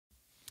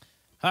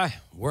Hi,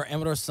 we're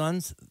Amador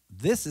Sons.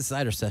 This is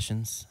Cider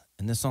Sessions,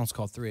 and this song's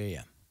called 3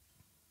 a.m.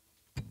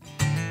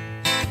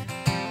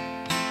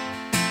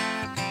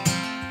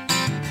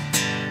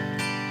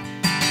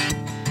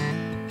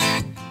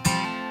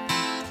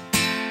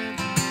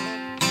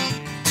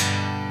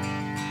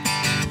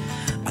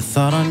 I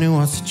thought I knew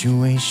our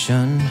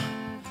situation.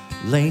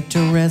 Late to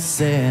rest,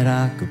 said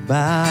our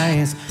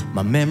goodbyes.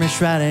 My memory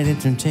shrouded in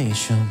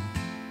temptation.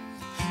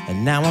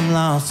 And now I'm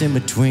lost in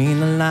between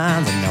the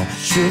lines. I know I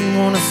shouldn't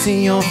want to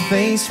see your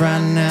face right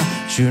now.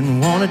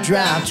 Shouldn't want to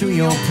drive to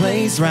your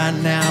place right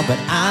now. But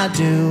I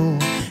do,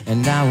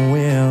 and I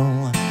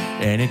will,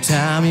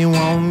 anytime you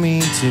want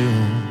me to.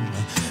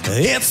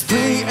 It's 3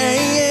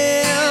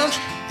 a.m.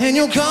 and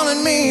you're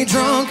calling me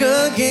drunk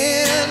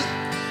again.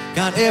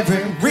 Got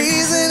every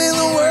reason in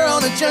the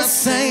world to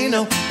just say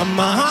no, but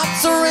my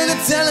heart's already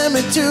telling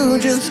me to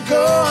just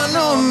go. I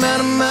know I'm out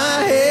of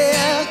my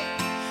head,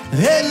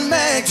 heading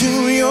back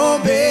to your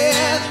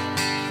bed.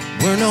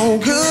 We're no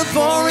good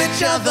for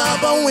each other,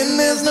 but when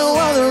there's no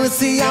other, it's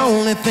the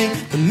only thing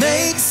that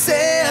makes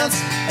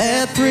sense.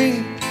 At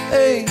 3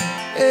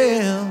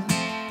 a.m.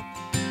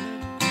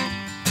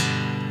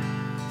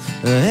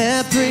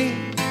 At 3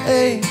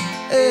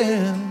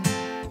 a.m.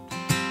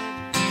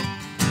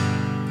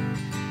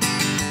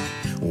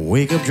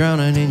 Wake up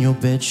drowning in your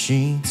bed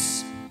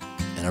sheets,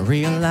 and I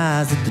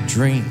realize that the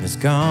dream is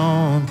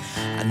gone.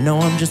 I know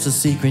I'm just a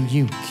secret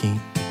you keep,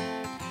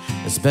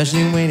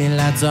 especially when it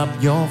lights up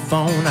your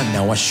phone. I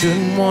know I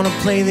shouldn't want to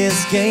play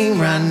this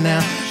game right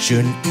now.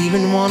 Shouldn't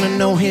even want to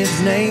know his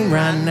name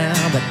right now.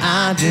 But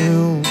I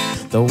do,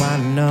 though I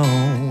know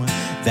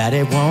that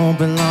it won't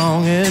be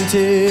long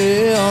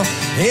until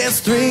it's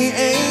 3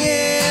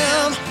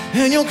 a.m.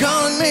 and you're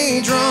calling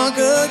me drunk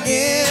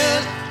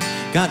again.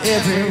 Got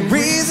every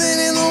reason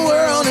in the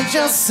world to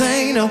just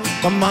say no,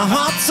 but my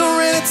heart's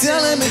already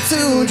telling me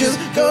to just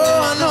go.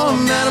 I know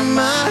I'm out of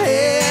my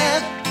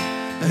head,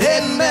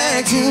 heading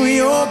back to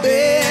your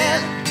bed.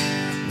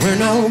 We're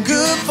no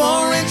good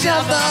for each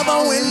other,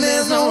 but when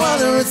there's no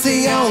other, it's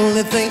the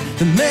only thing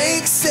that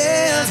makes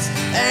sense.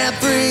 At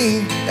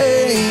 3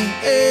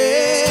 a.m.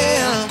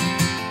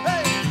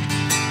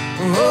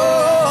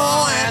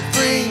 Oh, at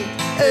 3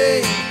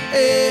 a.m.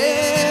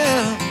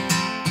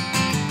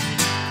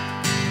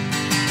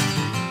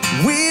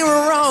 We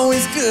were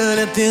always good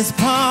at this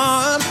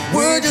part.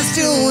 We're just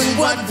doing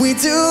what we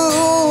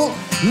do.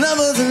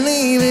 Lovers and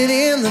leave it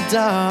in the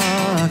dark.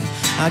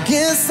 I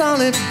guess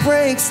all it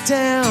breaks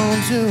down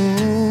to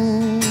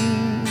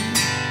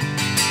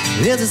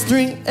is it's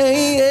 3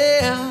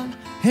 a.m.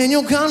 and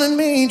you're calling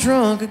me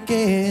drunk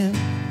again.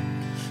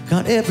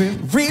 Got every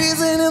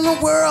reason in the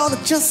world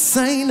to just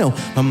say no,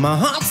 but my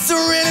heart's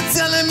already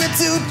telling me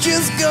to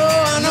just go.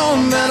 I know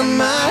I'm out of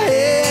my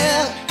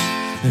head,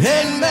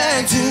 heading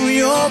back to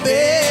your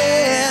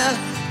bed.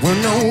 We're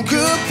no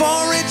good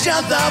for each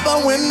other,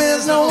 but when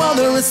there's no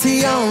other, it's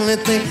the only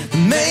thing that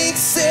makes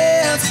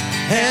sense.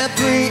 At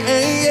 3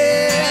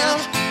 a.m.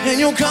 and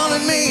you're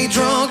calling me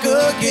drunk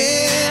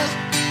again.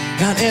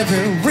 Got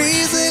every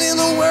reason in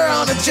the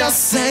world to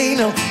just say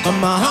no, but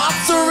my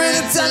heart's already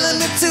telling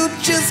me to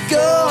just go.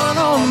 I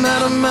know I'm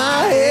out of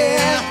my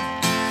head,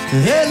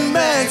 heading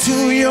back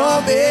to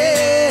your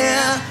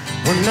bed.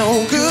 We're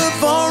no good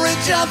for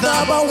each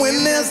other, but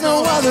when there's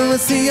no other,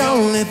 it's the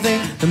only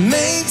thing that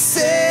makes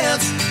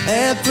sense.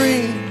 At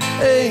 3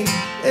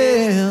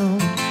 a.m.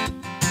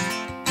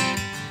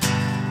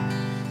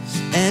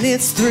 and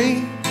it's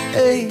 3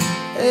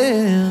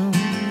 a.m.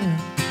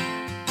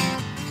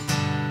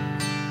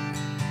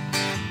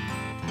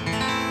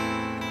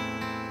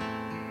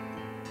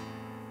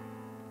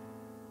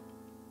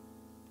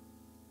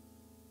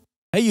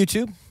 Hey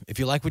YouTube, if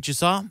you like what you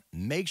saw,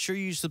 make sure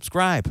you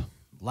subscribe,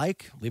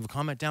 like, leave a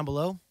comment down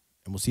below,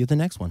 and we'll see you at the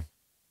next one.